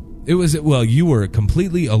stupid. it was, well, you were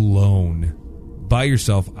completely alone, by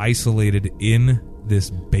yourself, isolated in this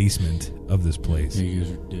basement of this place. Yeah, you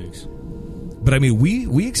guys are dicks. But I mean,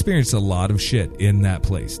 we experienced a lot of shit in that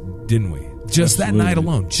place, didn't we? Just that night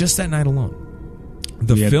alone. Just that night alone.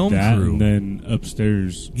 The film crew, and then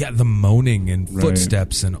upstairs. yeah, the moaning and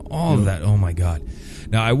footsteps and all of that. Oh my god!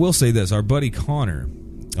 Now I will say this: our buddy Connor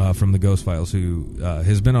from the Ghost Files, who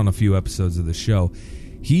has been on a few episodes of the show,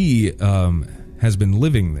 he has been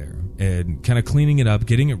living there and kind of cleaning it up,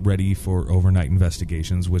 getting it ready for overnight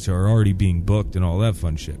investigations, which are already being booked and all that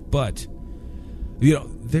fun shit. But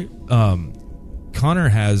Connor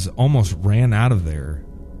has almost ran out of there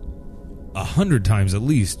 100 times at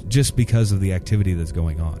least, just because of the activity that's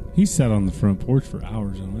going on. He sat on the front porch for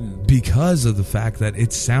hours on end. Because of the fact that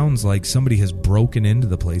it sounds like somebody has broken into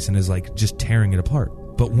the place and is like just tearing it apart.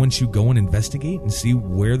 But once you go and investigate and see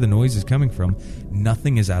where the noise is coming from,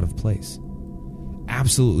 nothing is out of place.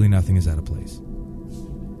 Absolutely nothing is out of place.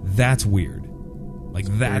 That's weird. Like,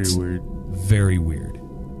 that's very weird. Very weird.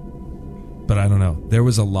 But I don't know. There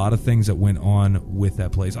was a lot of things that went on with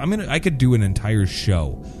that place. I could do an entire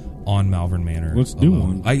show on Malvern Manor. Let's do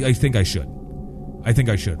one. I think I should.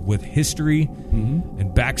 With history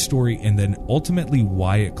and backstory, and then ultimately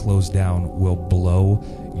why it closed down will blow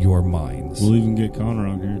your minds. We'll even get Connor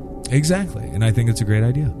on here. Exactly. And I think it's a great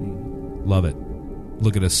idea. Love it.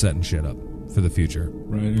 Look at us setting shit up. for the future.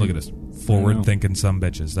 Right. Look at us. Forward-thinking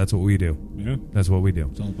sumbitches. That's what we do. Yeah. That's what we do.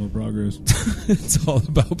 It's all about progress. It's all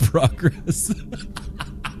about progress.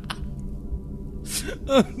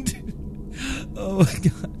 Oh, dude. Oh, my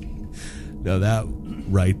God. Now that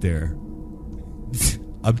right there,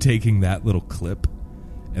 I'm taking that little clip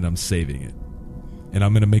and I'm saving it. And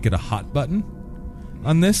I'm going to make it a hot button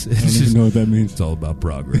on this. I don't even know what that means. It's all about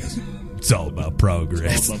progress. It's all about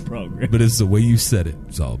progress. It's all about progress. But it's the way you said it.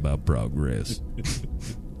 It's all about progress.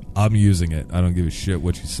 I'm using it. I don't give a shit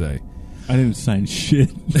what you say. I didn't sign shit.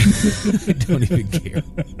 Don't even care.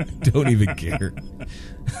 Don't even care.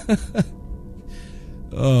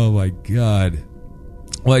 Oh my God.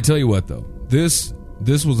 Well, I tell you what though. This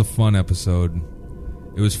was a fun episode.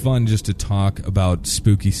 It was fun just to talk about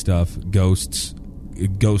spooky stuff, ghosts,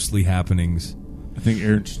 ghostly happenings. I think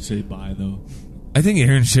Aaron should say bye though. I think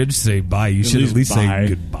Aaron should say bye. You should at least bye. say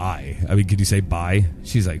goodbye. I mean, could you say bye?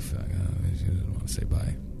 She's like, fuck, she doesn't want to say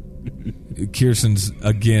bye. Kirsten's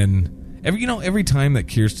again. Every time that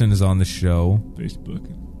Kirsten is on the show, Facebook.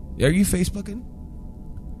 Are you Facebooking?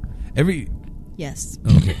 Yes.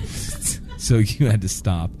 Okay. So you had to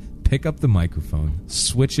stop, pick up the microphone,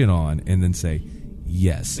 switch it on, and then say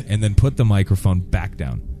yes, and then put the microphone back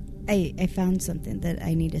down. I found something that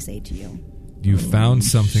I need to say to you. You found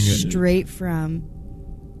something Straight from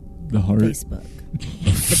The heart. Facebook.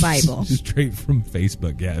 The Bible. Straight from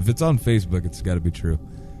Facebook. Yeah, if it's on Facebook, it's got to be true.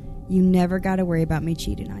 You never got to worry about me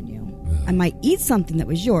cheating on you. I might eat something that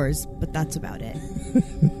was yours, but that's about it.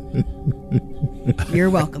 You're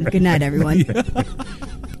welcome. Good night, everyone.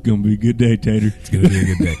 Gonna be a good day, Tater. It's gonna be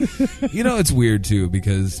a good day. It's weird too,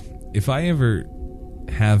 because if I ever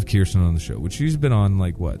have Kirsten on the show, which she's been on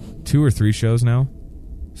like what, 2 or 3 shows now,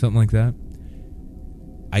 something like that,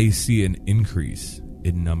 I see an increase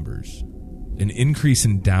in numbers, an increase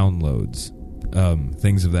in downloads,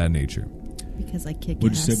 things of that nature. Because I kick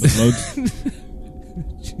What'd ass. you say about loads?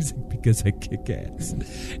 She's like, because I kick ass.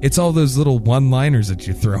 It's all those little one-liners that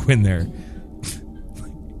you throw in there.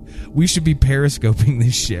 We should be periscoping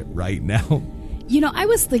this shit right now. I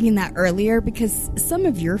was thinking that earlier because some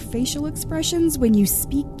of your facial expressions when you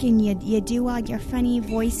speak and you do all your funny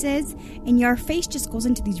voices and your face just goes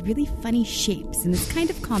into these really funny shapes and it's kind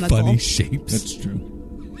of comical. Funny shapes. That's true.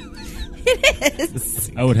 It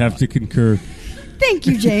is. I would have to concur. Thank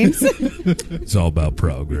you, James. It's all about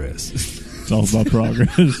progress. It's all about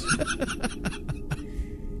progress.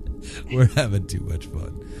 We're having too much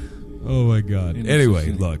fun. Oh my God.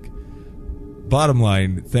 Anyway, look. Bottom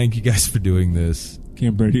line, thank you guys for doing this.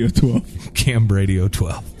 Camp Radio 12. Camp Radio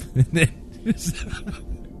 12.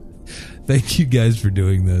 Thank you guys for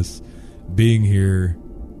doing this, being here,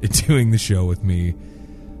 doing the show with me.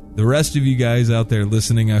 The rest of you guys out there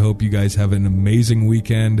listening, I hope you guys have an amazing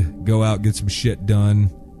weekend. Go out, get some shit done.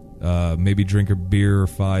 Maybe drink a beer or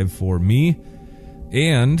 5 for me.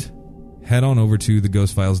 And head on over to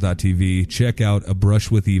theghostfiles.tv. Check out A Brush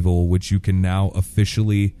with Evil, which you can now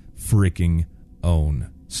officially freaking own.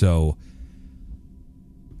 So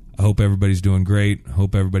I hope everybody's doing great.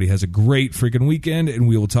 Hope everybody has a great freaking weekend, and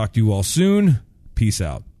we will talk to you all soon. Peace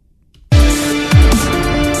out.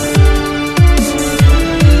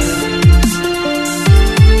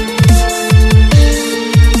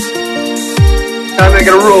 I make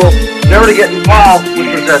it a rule never to get involved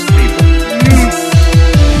with possessed people.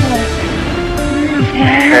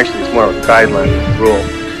 Actually, it's more of a guideline than a rule.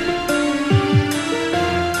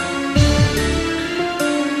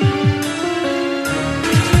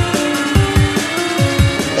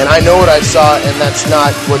 And I know what I saw, and that's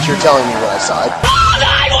not what you're telling me what I saw. Call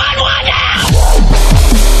 911 now!